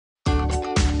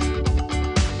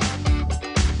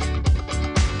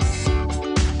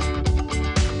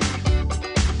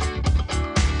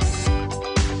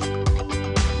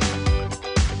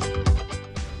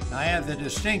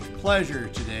distinct pleasure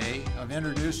today of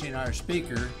introducing our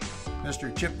speaker,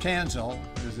 Mr. Chip Tanzel,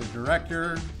 who is the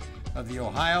Director of the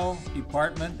Ohio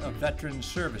Department of Veterans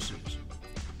Services.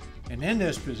 And in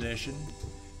this position,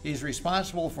 he's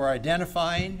responsible for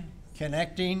identifying,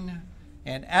 connecting,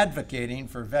 and advocating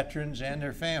for veterans and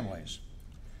their families.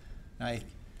 I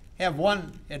have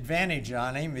one advantage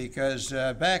on him because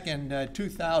back in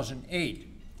 2008,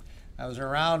 I was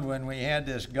around when we had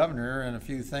this governor and a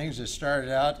few things that started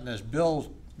out in this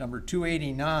bill number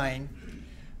 289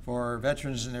 for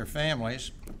veterans and their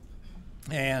families.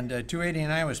 And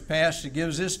 289 was passed. It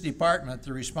gives this department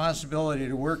the responsibility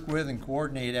to work with and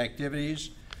coordinate activities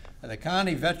of the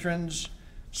county veterans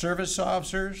service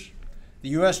officers, the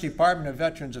U.S. Department of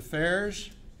Veterans Affairs,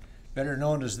 better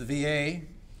known as the VA,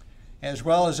 as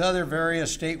well as other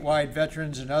various statewide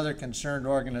veterans and other concerned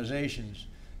organizations,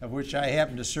 of which I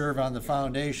happen to serve on the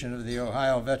foundation of the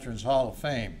Ohio Veterans Hall of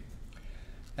Fame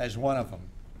as one of them.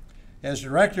 As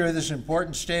director of this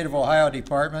important state of Ohio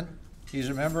department, he's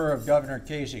a member of Governor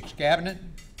Kasich's cabinet,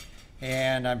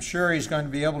 and I'm sure he's going to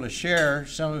be able to share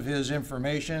some of his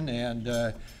information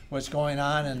and what's going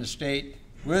on in the state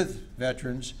with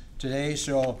veterans today.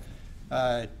 So,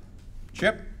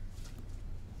 Chip,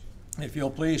 if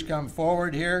you'll please come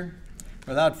forward here.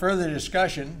 Without further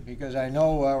discussion, because I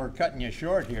know we're cutting you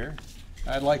short here,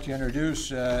 I'd like to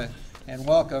introduce and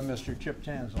welcome Mr. Chip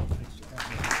Tanzel.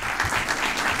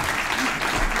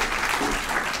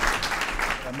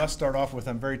 I must start off with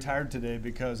I'm very tired today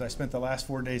because I spent the last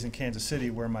 4 days in Kansas City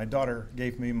where my daughter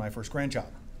gave me my first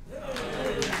grandchild.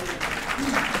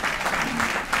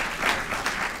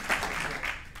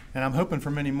 And I'm hoping for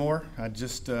many more. I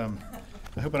hope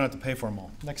I don't have to pay for them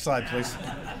all. Next slide, please.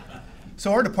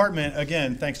 So our department,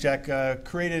 again, thanks Jack,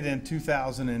 created in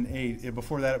 2008.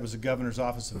 Before that it was the Governor's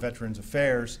Office of Veterans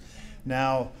Affairs,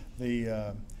 now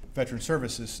the Veteran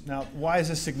Services. Now, why is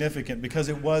this significant? Because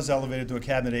it was elevated to a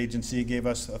cabinet agency, gave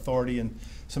us authority and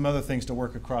some other things to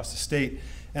work across the state.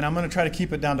 And I'm going to try to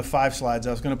keep it down to 5 slides.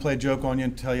 I was going to play a joke on you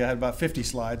and tell you I had about 50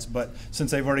 slides, but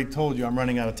since I've already told you I'm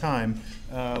running out of time,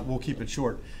 we'll keep it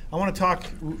short. I want to talk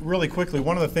really quickly.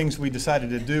 One of the things we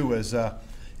decided to do is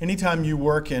anytime you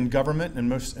work in government, and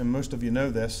most of you know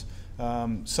this,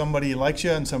 somebody likes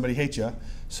you and somebody hates you.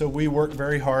 So we worked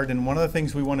very hard, and one of the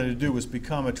things we wanted to do was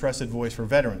become a trusted voice for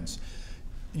veterans.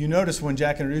 You notice when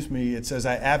Jack introduced me, it says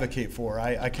I advocate for.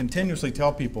 I continuously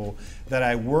tell people that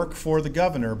I work for the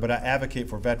governor, but I advocate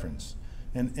for veterans.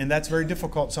 And that's very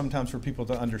difficult sometimes for people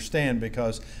to understand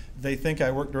because they think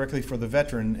I work directly for the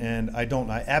veteran, and I don't.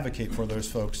 I advocate for those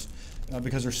folks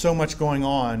because there's so much going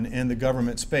on in the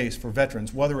government space for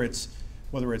veterans, whether it's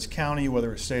county,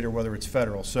 whether it's state, or whether it's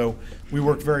federal. So we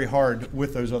work very hard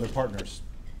with those other partners.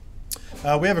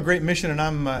 We have a great mission, and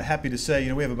I'm happy to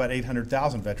say, we have about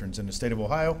 800,000 veterans in the state of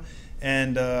Ohio,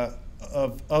 and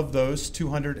of those,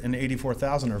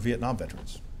 284,000 are Vietnam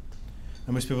veterans.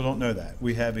 And most people don't know that.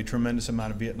 We have a tremendous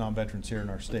amount of Vietnam veterans here in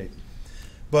our state.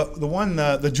 But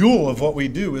the jewel of what we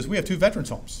do is we have 2 veterans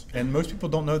homes, and most people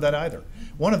don't know that either.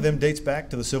 One of them dates back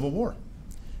to the Civil War,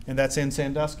 and that's in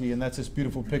Sandusky, and that's this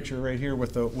beautiful picture right here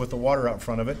with the water out in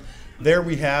front of it. There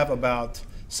we have about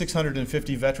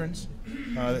 650 veterans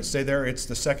that stay there. It's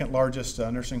the 2nd largest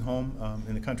nursing home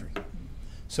in the country.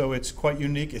 So it's quite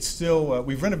unique. It's still,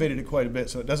 we've renovated it quite a bit,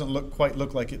 so it doesn't quite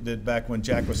look like it did back when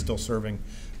Jack was still serving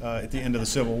at the end of the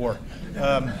Civil War.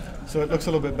 So it looks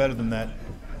a little bit better than that.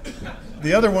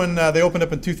 The other one, they opened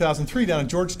up in 2003 down in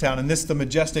Georgetown, and this is the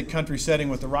majestic country setting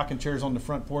with the rocking chairs on the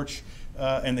front porch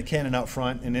and the cannon out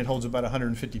front, and it holds about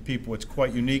 150 people. It's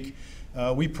quite unique.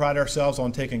 We pride ourselves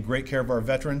on taking great care of our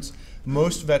veterans.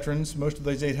 Most of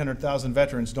those 800,000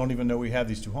 veterans don't even know we have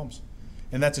these 2 homes.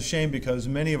 And that's a shame because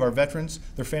many of our veterans,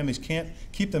 their families can't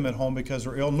keep them at home because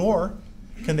they're ill, nor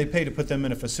can they pay to put them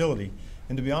in a facility.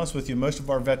 And to be honest with you, most of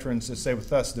our veterans that stay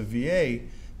with us, the VA,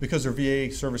 because they're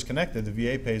VA service connected, the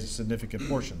VA pays a significant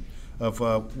portion of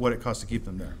what it costs to keep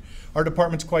them there. Our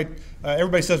department's quite,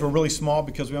 everybody says we're really small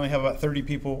because we only have about 30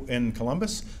 people in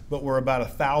Columbus, but we're about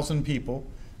 1,000 people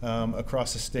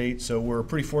across the state. So we're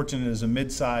pretty fortunate as a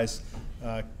mid-sized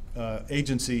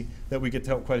agency that we get to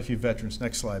help quite a few veterans.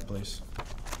 Next slide, please.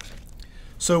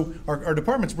 So our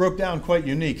departments broke down quite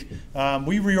unique.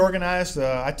 We reorganized.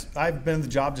 I've been in the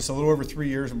job just a little over 3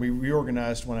 years, and we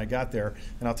reorganized when I got there.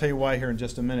 And I'll tell you why here in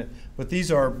just a minute. But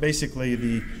these are basically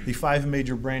the 5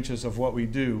 major branches of what we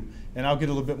do. And I'll get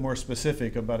a little bit more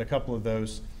specific about a couple of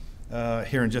those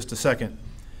here in just a second.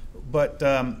 But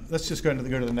let's just go to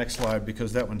the next slide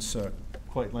because that one's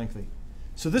quite lengthy.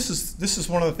 So this is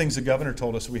one of the things the governor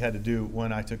told us we had to do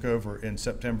when I took over in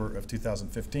September of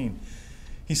 2015.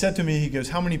 He said to me, he goes,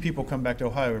 how many people come back to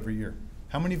Ohio every year?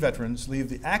 How many veterans leave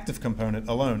the active component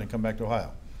alone and come back to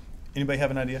Ohio? Anybody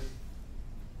have an idea?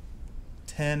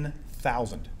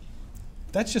 10,000.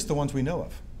 That's just the ones we know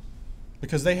of,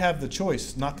 because they have the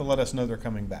choice not to let us know they're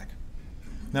coming back.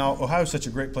 Now, Ohio is such a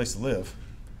great place to live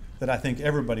that I think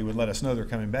everybody would let us know they're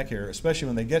coming back here, especially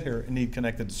when they get here and need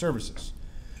connected services.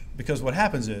 Because what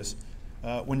happens is,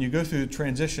 when you go through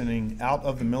transitioning out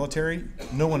of the military,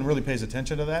 no one really pays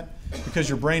attention to that because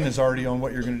your brain is already on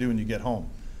what you're going to do when you get home.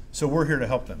 So we're here to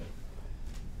help them.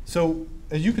 So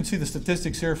as you can see the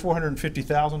statistics here,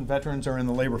 450,000 veterans are in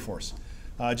the labor force.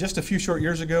 Just a few short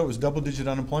years ago, it was double-digit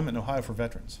unemployment in Ohio for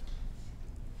veterans.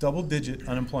 Double-digit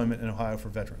unemployment in Ohio for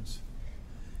veterans.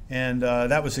 And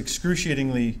that was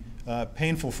excruciatingly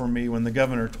painful for me when the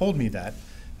governor told me that.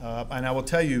 And I will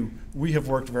tell you, we have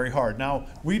worked very hard. Now,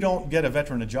 we don't get a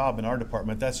veteran a job in our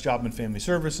department. That's Job and Family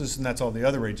Services, and that's all the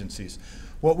other agencies.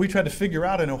 What we try to figure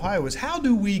out in Ohio is how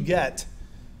do we get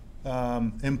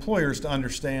employers to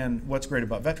understand what's great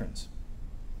about veterans?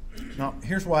 Now,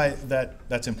 here's why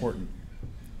that's important.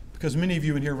 Because many of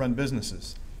you in here run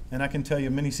businesses. And I can tell you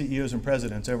many CEOs and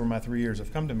presidents over my 3 years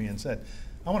have come to me and said,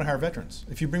 I want to hire veterans.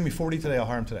 If you bring me 40 today, I'll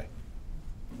hire them today.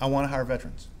 I want to hire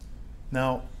veterans.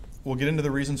 Now, we'll get into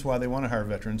the reasons why they want to hire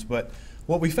veterans, but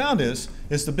what we found is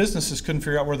the businesses couldn't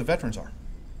figure out where the veterans are.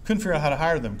 Couldn't figure out how to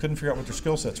hire them, couldn't figure out what their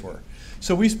skill sets were.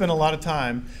 So we spent a lot of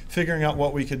time figuring out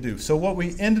what we could do. So what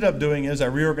we ended up doing is I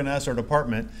reorganized our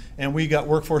department, and we got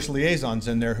workforce liaisons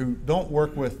in there who don't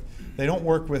work with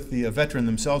the veteran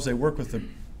themselves, they work with the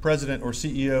president or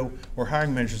CEO or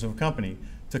hiring managers of a company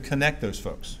to connect those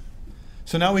folks.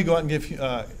 So now we go out and give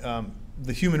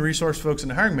the human resource folks and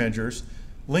the hiring managers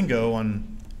lingo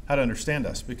on how to understand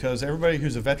us, because everybody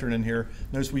who's a veteran in here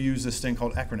knows we use this thing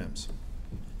called acronyms,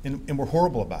 and we're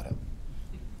horrible about it.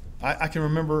 I can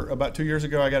remember about 2 years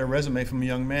ago I got a resume from a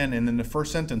young man, and in the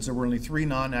first sentence there were only 3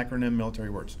 non-acronym military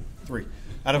words, 3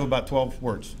 out of about 12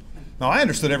 words. Now I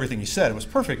understood everything he said, it was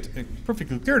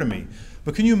perfectly clear to me,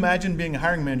 but can you imagine being a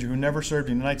hiring manager who never served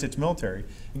in the United States military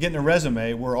and getting a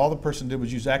resume where all the person did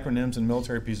was use acronyms and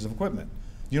military pieces of equipment?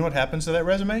 You know what happens to that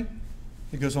resume?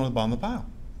 It goes on the bottom of the pile.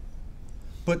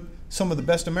 But some of the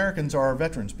best Americans are our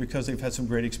veterans because they've had some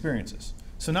great experiences.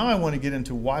 So now I want to get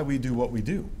into why we do what we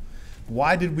do.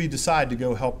 Why did we decide to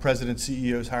go help presidents,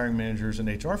 CEOs, hiring managers, and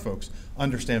HR folks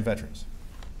understand veterans?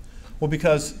 Well,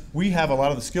 because we have a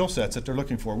lot of the skill sets that they're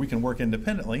looking for. We can work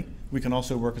independently. We can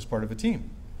also work as part of a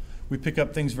team. We pick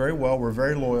up things very well. We're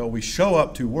very loyal. We show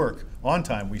up to work on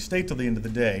time. We stay till the end of the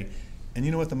day. And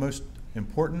you know what the most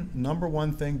important, number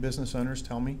one thing business owners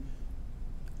tell me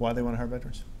why they want to hire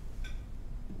veterans?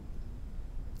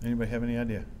 Anybody have any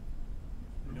idea?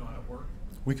 We know how to work.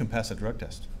 We can pass a drug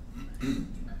test.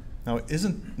 Now,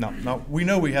 we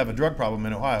know we have a drug problem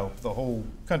in Ohio. The whole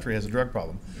country has a drug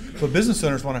problem. But business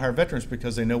owners want to hire veterans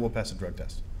because they know we'll pass a drug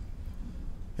test.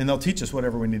 And they'll teach us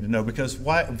whatever we need to know, because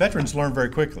veterans learn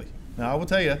very quickly. Now, I will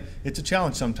tell you, it's a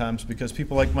challenge sometimes because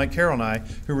people like Mike Carroll and I,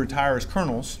 who retire as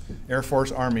colonels, Air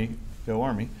Force, Army, go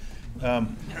Army. I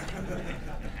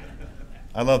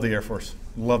love the Air Force,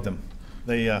 loved them.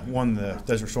 They won the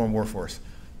Desert Storm War for us.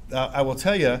 I will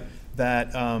tell you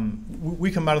that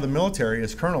we come out of the military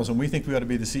as colonels and we think we ought to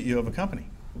be the CEO of a company.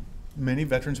 Many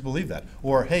veterans believe that.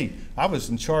 Or, hey, I was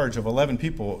in charge of 11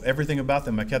 people, everything about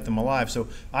them, I kept them alive, so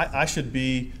I should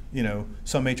be,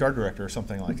 some HR director or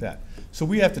something like that. So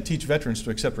we have to teach veterans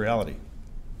to accept reality.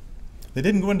 They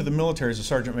didn't go into the military as a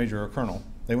sergeant major or a colonel.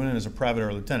 They went in as a private or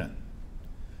a lieutenant.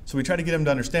 So we try to get them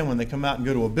to understand when they come out and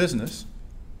go to a business,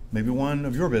 maybe one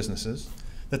of your businesses,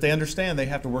 that they understand they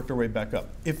have to work their way back up.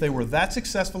 If they were that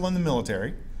successful in the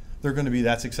military, they're going to be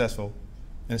that successful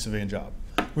in a civilian job.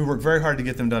 We work very hard to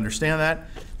get them to understand that,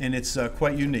 and it's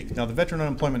quite unique. Now, the veteran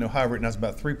unemployment in Ohio right now is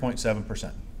about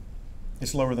 3.7%.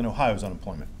 It's lower than Ohio's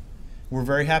unemployment. We're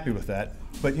very happy with that,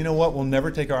 but you know what? We'll never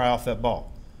take our eye off that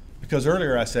ball. Because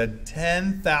earlier I said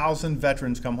 10,000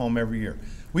 veterans come home every year.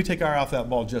 We take our eye off that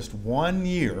ball just 1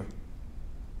 year,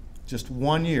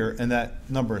 and that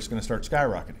number is going to start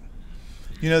skyrocketing.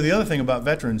 The other thing about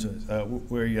veterans is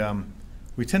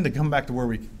we tend to come back to where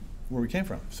we came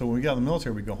from. So when we get out of the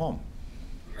military, we go home.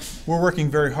 We're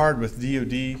working very hard with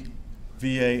DOD,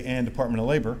 VA, and Department of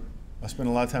Labor. I spend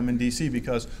a lot of time in DC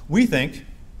because we think,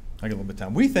 I get a little bit of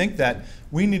time, we think that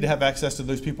we need to have access to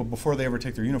those people before they ever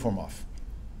take their uniform off.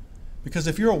 Because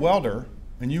if you're a welder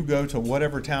and you go to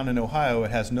whatever town in Ohio that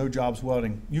has no jobs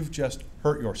welding, you've just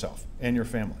hurt yourself and your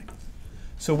family.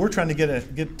 So we're trying to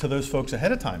get to those folks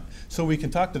ahead of time so we can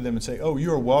talk to them and say, oh,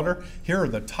 you're a welder? Here are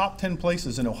the top 10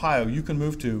 places in Ohio you can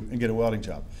move to and get a welding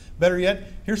job. Better yet,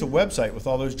 here's a website with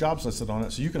all those jobs listed on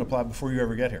it so you can apply before you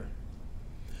ever get here.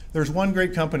 There's one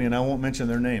great company, and I won't mention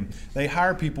their name. They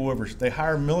hire they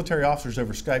hire military officers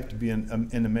over Skype to be in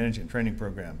the management training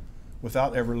program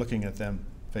without ever looking at them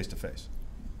face to face.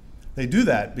 They do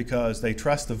that because they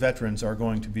trust the veterans are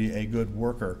going to be a good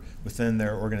worker within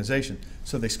their organization.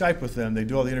 So they Skype with them, they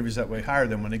do all the interviews that way, hire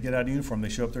them. When they get out of uniform, they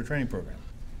show up their training program.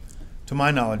 To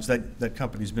my knowledge, that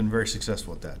company's been very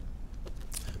successful at that.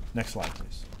 Next slide,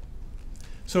 please.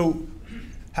 So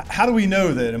how do we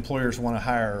know that employers want to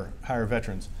hire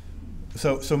veterans?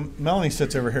 So Melanie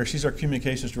sits over here. She's our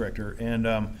communications director,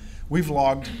 and we've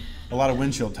logged a lot of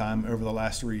windshield time over the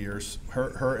last 3 years,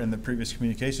 her and the previous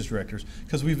communications directors,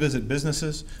 because we visit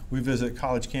businesses, we visit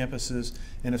college campuses,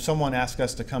 and if someone asks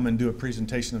us to come and do a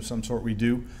presentation of some sort, we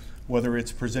do, whether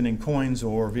it's presenting coins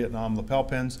or Vietnam lapel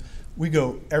pins. We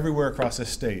go everywhere across this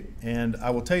state, and I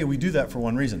will tell you, we do that for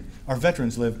one reason. Our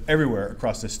veterans live everywhere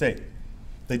across this state.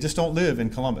 They just don't live in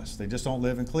Columbus. They just don't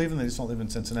live in Cleveland. They just don't live in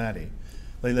Cincinnati.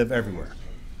 They live everywhere.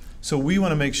 So we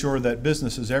want to make sure that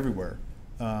businesses everywhere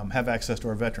have access to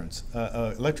our veterans.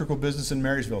 Electrical business in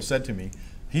Marysville said to me,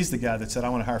 he's the guy that said, I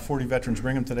want to hire 40 veterans,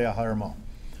 bring them today, I'll hire them all.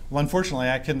 Well, unfortunately,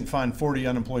 I couldn't find 40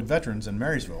 unemployed veterans in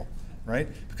Marysville, right?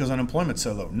 Because unemployment's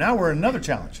so low. Now we're in another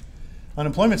challenge.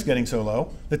 Unemployment's getting so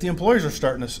low that the employers are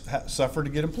starting to suffer to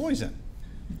get employees in.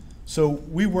 So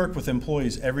we work with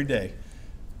employees every day.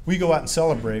 We go out and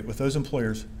celebrate with those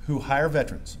employers who hire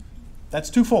veterans. That's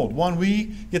twofold. One,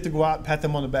 we get to go out, pat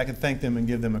them on the back, and thank them and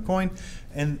give them a coin.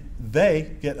 And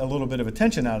they get a little bit of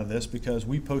attention out of this because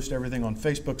we post everything on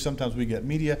Facebook. Sometimes we get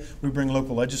media. We bring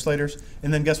local legislators.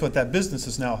 And then guess what? That business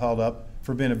is now held up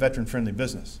for being a veteran-friendly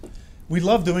business. We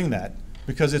love doing that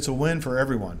because it's a win for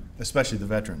everyone, especially the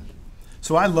veteran.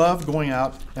 So I love going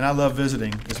out and I love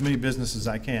visiting as many businesses as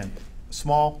I can.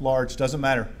 Small, large, doesn't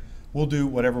matter. We'll do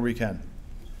whatever we can.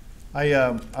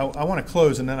 I want to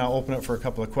close and then I'll open up for a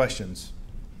couple of questions.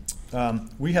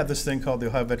 We have this thing called the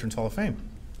Ohio Veterans Hall of Fame.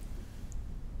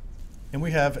 And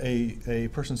we have a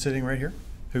person sitting right here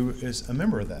who is a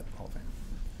member of that Hall of Fame.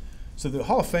 So the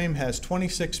Hall of Fame has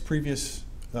 26 previous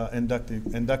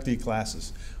inductee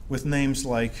classes with names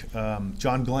like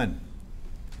John Glenn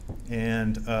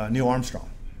and Neil Armstrong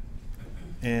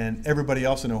and everybody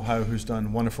else in Ohio who's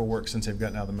done wonderful work since they've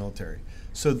gotten out of the military.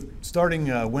 So starting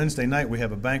Wednesday night, we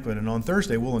have a banquet, and on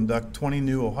Thursday, we'll induct 20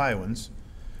 new Ohioans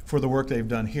for the work they've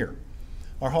done here.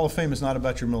 Our Hall of Fame is not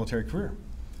about your military career.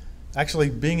 Actually,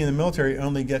 being in the military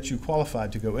only gets you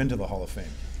qualified to go into the Hall of Fame.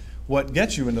 What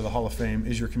gets you into the Hall of Fame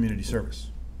is your community service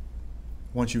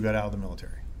once you got out of the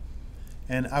military.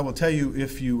 And I will tell you,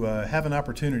 if you have an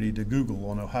opportunity to Google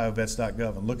on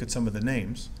ohiovets.gov and look at some of the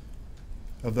names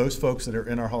of those folks that are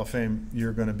in our Hall of Fame,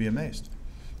 you're going to be amazed.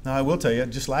 Now, I will tell you,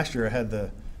 just last year I had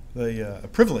the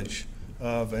privilege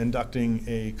of inducting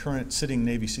a current sitting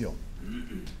Navy SEAL.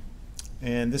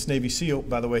 And this Navy SEAL,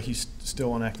 by the way, he's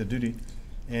still on active duty,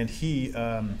 and he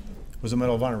was a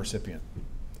Medal of Honor recipient.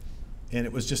 And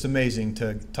it was just amazing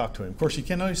to talk to him. Of course, you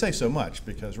can only say so much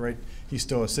because, right, he's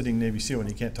still a sitting Navy SEAL and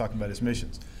he can't talk about his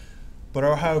missions. But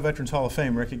our Ohio Veterans Hall of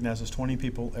Fame recognizes 20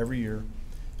 people every year,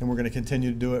 and we're going to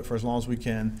continue to do it for as long as we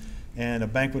can. And a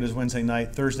banquet is Wednesday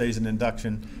night, Thursday's an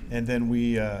induction, and then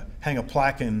we hang a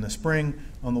plaque in the spring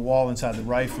on the wall inside the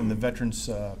Rife in the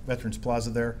Veterans Plaza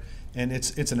there. And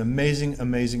it's an amazing,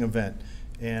 amazing event.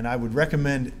 And I would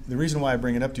recommend, the reason why I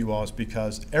bring it up to you all is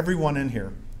because everyone in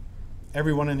here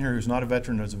who's not a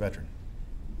veteran knows a veteran.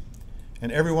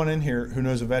 And everyone in here who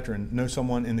knows a veteran knows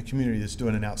someone in the community that's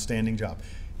doing an outstanding job.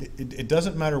 It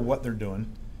doesn't matter what they're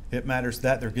doing, it matters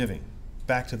that they're giving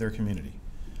back to their community.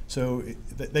 So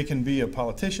they can be a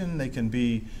politician, they can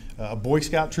be a Boy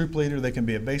Scout troop leader, they can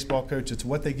be a baseball coach. It's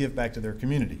what they give back to their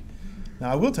community.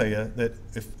 Now, I will tell you that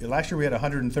if last year we had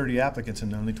 130 applicants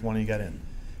and only 20 got in.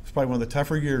 It's probably one of the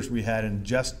tougher years we had in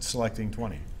just selecting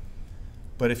 20.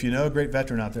 But if you know a great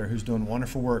veteran out there who's doing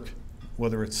wonderful work,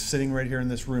 whether it's sitting right here in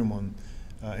this room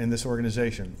in this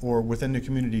organization or within the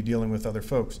community dealing with other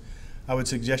folks, I would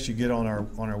suggest you get on our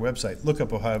website, look up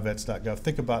ohiovets.gov,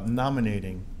 think about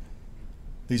nominating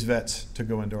these vets to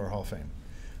go into our Hall of Fame.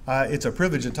 It's a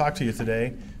privilege to talk to you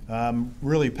today. I'm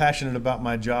really passionate about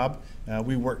my job.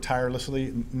 We work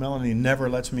tirelessly. Melanie never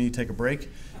lets me take a break.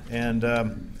 And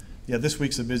yeah, this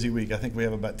week's a busy week. I think we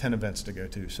have about 10 events to go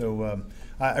to. So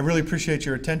I really appreciate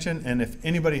your attention. And if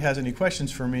anybody has any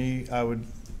questions for me, I would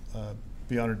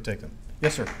be honored to take them.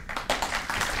 Yes, sir.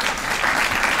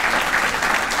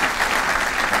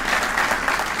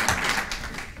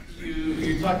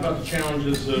 You talked about the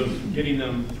challenges of getting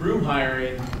them through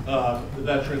hiring the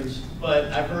veterans, but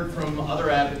I've heard from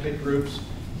other advocate groups,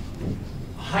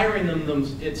 hiring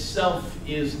them itself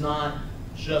is not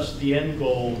just the end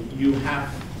goal. You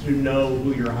have to know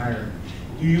who you're hiring.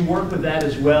 do you work with that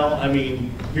as well? I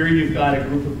mean, here you've got a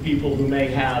group of people who may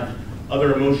have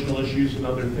other emotional issues and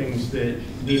other things that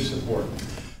need support.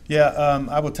 Yeah,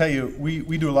 I will tell you,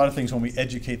 we do a lot of things when we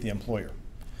educate the employer,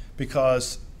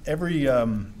 because every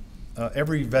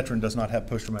veteran does not have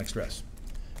post-traumatic stress.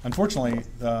 Unfortunately,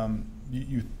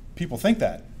 people think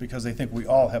that because they think we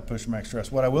all have post-traumatic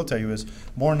stress. What I will tell you is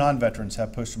more non-veterans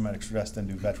have post-traumatic stress than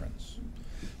do veterans.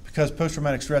 Because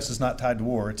post-traumatic stress is not tied to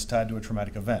war, it's tied to a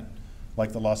traumatic event,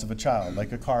 like the loss of a child,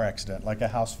 like a car accident, like a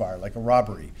house fire, like a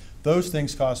robbery. Those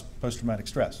things cause post-traumatic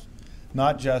stress,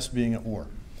 not just being at war.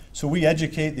 So we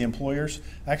educate the employers.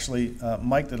 Actually,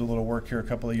 Mike did a little work here a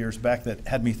couple of years back that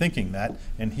had me thinking that,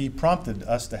 and he prompted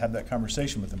us to have that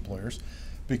conversation with employers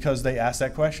because they asked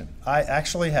that question. I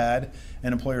actually had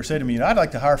an employer say to me, I'd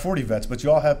like to hire 40 vets, but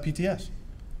you all have PTS.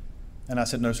 And I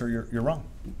said, no, sir, you're wrong.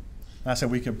 And I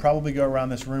said, we could probably go around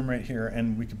this room right here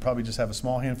and we could probably just have a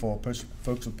small handful of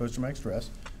folks with post-traumatic stress,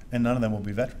 and none of them will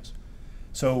be veterans.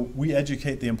 So we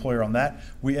educate the employer on that.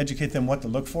 We educate them what to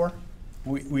look for.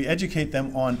 We educate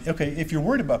them on, okay, if you're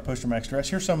worried about post-traumatic stress,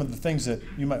 here's some of the things that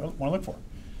you might want to look for.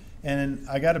 And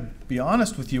I got to be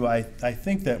honest with you, I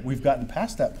think that we've gotten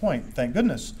past that point, thank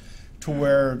goodness, to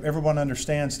where everyone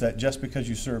understands that just because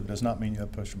you serve does not mean you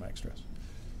have post-traumatic stress.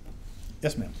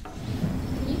 Yes, ma'am.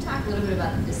 Can you talk a little bit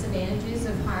about the disadvantages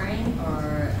of hiring,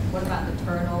 or what about the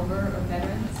turnover of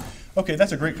veterans? Okay,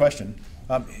 that's a great question.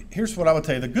 Here's what I would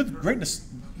tell you.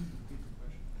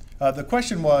 The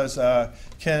question was,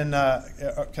 can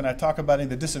I talk about any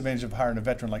of the disadvantages of hiring a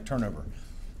veteran, like turnover?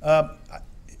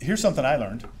 Here's something I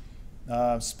learned,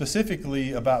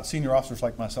 specifically about senior officers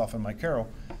like myself and Mike Carroll.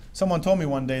 Someone told me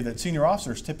one day that senior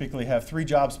officers typically have 3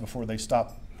 jobs before they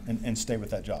stop and stay with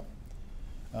that job.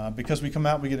 Because we come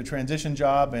out, we get a transition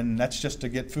job, and that's just to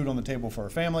get food on the table for our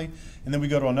family. And then we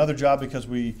go to another job because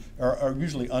we are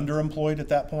usually underemployed at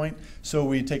that point. So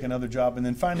we take another job, and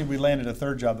then finally we land at a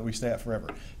 3rd job that we stay at forever.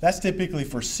 That's typically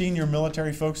for senior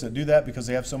military folks that do that because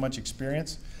they have so much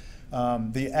experience.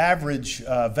 The average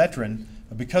veteran,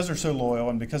 because they're so loyal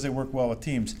and because they work well with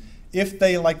teams, if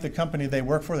they like the company they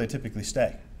work for, they typically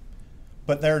stay.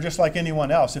 But they're just like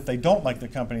anyone else. If they don't like the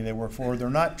company they work for, they're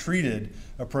not treated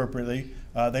appropriately,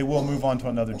 they will move on to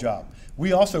another job.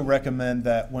 We also recommend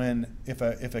that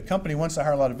if a company wants to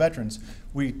hire a lot of veterans,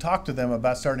 we talk to them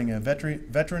about starting a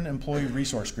Veteran Employee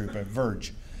Resource Group, a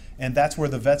VERG. And that's where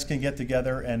the vets can get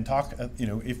together and talk,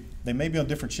 if they may be on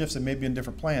different shifts, they may be in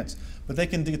different plants, but they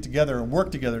can get together and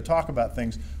work together, talk about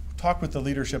things, talk with the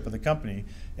leadership of the company.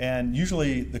 And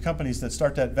usually the companies that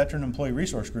start that Veteran Employee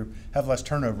Resource Group have less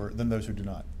turnover than those who do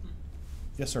not.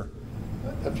 Yes, sir.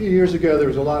 A few years ago, there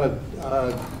was a lot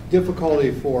of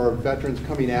difficulty for veterans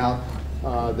coming out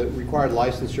that required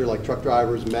licensure, like truck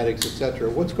drivers, medics, etc.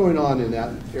 What's going on in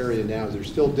that area now? Is there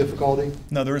still difficulty?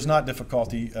 No, there is not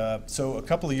difficulty. So a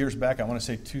couple of years back, I want to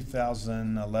say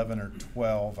 2011 or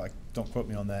 12, don't quote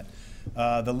me on that,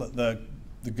 the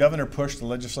governor pushed, the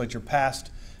legislature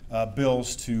passed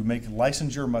bills to make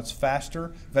licensure much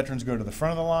faster. Veterans go to the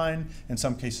front of the line. In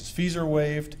some cases, fees are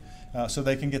waived, so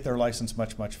they can get their license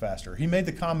much, much faster. He made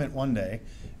the comment one day,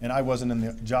 and I wasn't in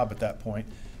the job at that point,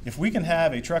 if we can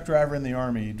have a truck driver in the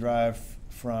Army drive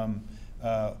from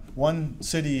one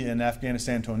city in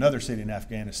Afghanistan to another city in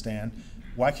Afghanistan,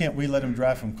 why can't we let him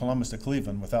drive from Columbus to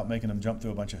Cleveland without making him jump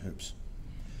through a bunch of hoops?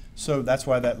 So that's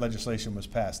why that legislation was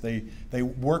passed. They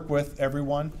work with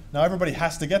everyone. Now everybody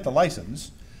has to get the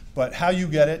license, but how you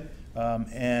get it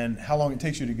and how long it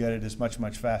takes you to get it is much,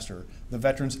 much faster. The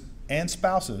veterans and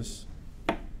spouses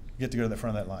get to go to the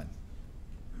front of that line.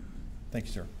 Thank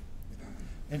you, sir.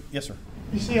 And, yes, sir.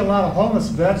 You see a lot of homeless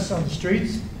vets on the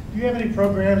streets. Do you have any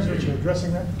programs which are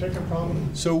addressing that particular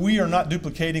problem? So we are not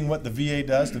duplicating what the VA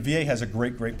does. The VA has a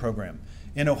great, great program.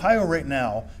 In Ohio right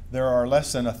now, there are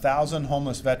less than 1,000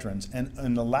 homeless veterans, and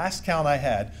in the last count I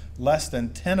had, less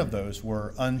than 10 of those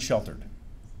were unsheltered.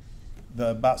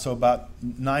 About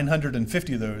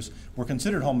 950 of those were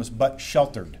considered homeless but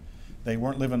sheltered. They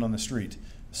weren't living on the street.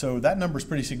 So that number is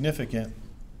pretty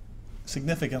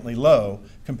significantly low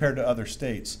compared to other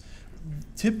states.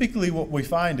 Typically what we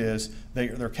find is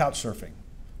they're couch surfing.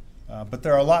 But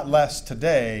there are a lot less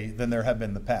today than there have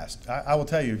been in the past. I will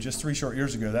tell you, just 3 short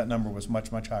years ago, that number was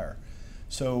much, much higher.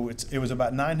 So it was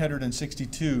about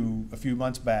 962 a few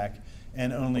months back,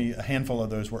 and only a handful of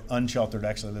those were unsheltered,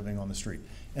 actually living on the street.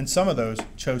 And some of those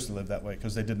chose to live that way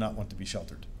because they did not want to be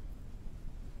sheltered.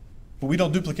 But we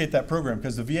don't duplicate that program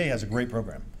because the VA has a great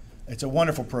program. It's a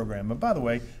wonderful program. And by the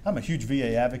way, I'm a huge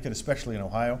VA advocate, especially in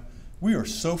Ohio. We are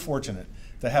so fortunate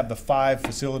to have the 5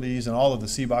 facilities and all of the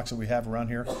CBOCs that we have around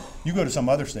here. You go to some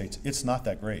other states, it's not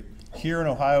that great. Here in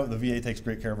Ohio, the VA takes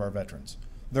great care of our veterans.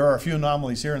 There are a few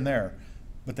anomalies here and there,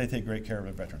 but they take great care of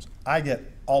their veterans. I get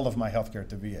all of my health care at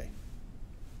the VA,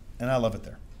 and I love it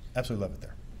there. Absolutely love it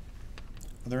there.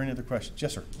 Are there any other questions?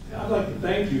 Yes, sir. I'd like to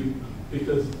thank you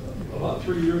because about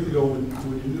 3 years ago when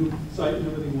your new site and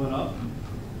everything went up,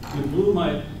 you blew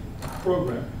my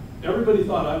program. Everybody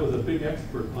thought I was a big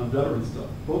expert on veteran stuff,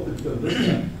 both because of this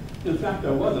stuff. In fact,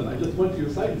 I wasn't. I just went to your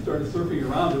site and started surfing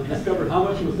around and discovered how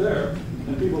much was there.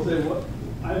 And people say, "What?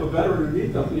 I have a veteran who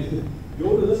needs something." You said,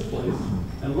 "Go to this place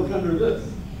and look under this."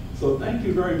 So thank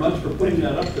you very much for putting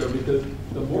that up there, because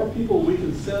the more people we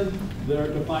can send there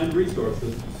to find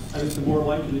resources, I think the more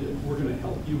likely we're going to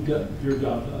help you get your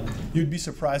job done. You'd be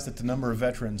surprised at the number of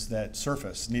veterans that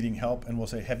surface needing help, and we'll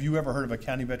say, have you ever heard of a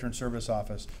county veteran service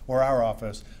office or our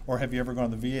office, or have you ever gone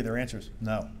to the VA? Their answer is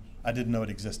no, I didn't know it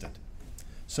existed.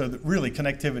 So really,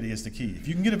 connectivity is the key. If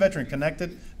you can get a veteran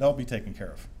connected, they'll be taken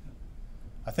care of.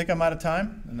 I think I'm out of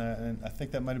time, and I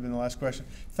think that might have been the last question.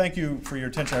 Thank you for your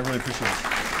attention. I really appreciate it.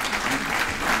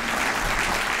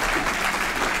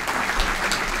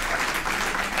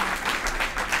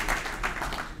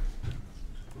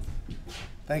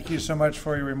 Thank you so much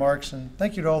for your remarks, and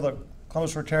thank you to all the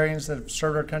Columbus Rotarians that have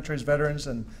served our country as veterans,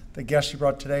 and the guests you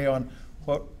brought today on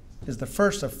what is the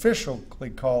first officially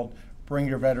called Bring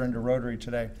Your Veteran to Rotary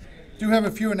today. Do have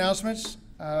a few announcements.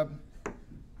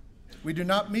 We do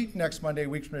not meet next Monday, a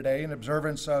week from today, in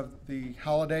observance of the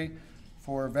holiday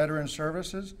for veteran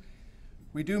services.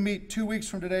 We do meet 2 weeks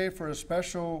from today for a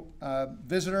special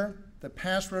visitor, the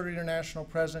past Rotary International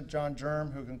President, John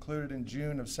Germ, who concluded in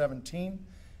June of 17.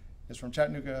 Is from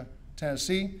Chattanooga,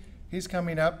 Tennessee. He's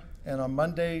coming up, and on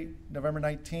Monday, November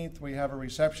 19th, we have a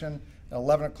reception at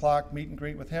 11 o'clock, meet and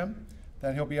greet with him.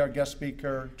 Then he'll be our guest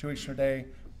speaker 2 weeks from today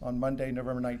on Monday,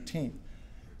 November 19th.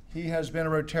 He has been a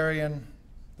Rotarian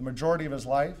the majority of his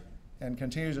life and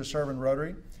continues to serve in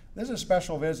Rotary. This is a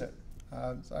special visit.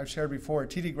 I've shared before,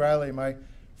 T.D. Griley, my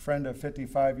friend of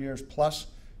 55 years plus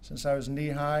since I was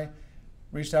knee-high,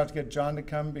 reached out to get John to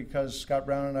come because Scott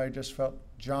Brown and I just felt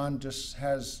John just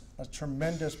has a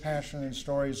tremendous passion and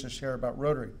stories to share about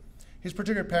Rotary. He's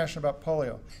particularly passionate about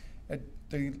polio. At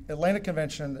the Atlanta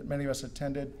convention that many of us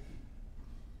attended,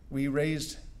 we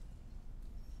raised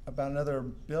about another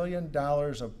 $1 billion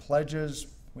of pledges.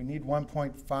 We need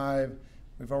 1.5.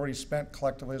 We've already spent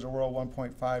collectively as a world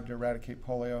 1.5 to eradicate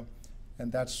polio,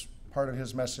 and that's part of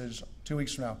his message 2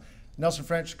 weeks from now. Nelson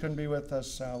French couldn't be with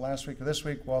us last week or this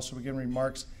week. We'll also be giving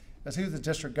remarks, as he was the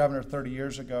district governor 30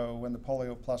 years ago when the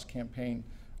Polio Plus campaign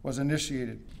was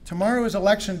initiated. Tomorrow is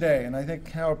Election Day, and I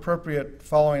think how appropriate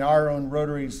following our own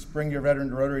Rotary's Bring Your Veteran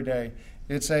to Rotary Day.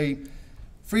 It's a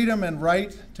freedom and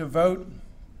right to vote,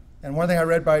 and one thing I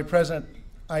read by President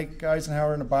Ike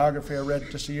Eisenhower in a biography I read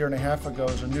just a year and a half ago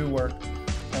is a new work,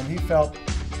 and he felt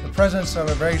the presence of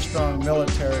a very strong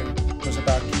military was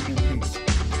about keeping peace.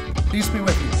 Peace be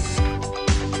with you.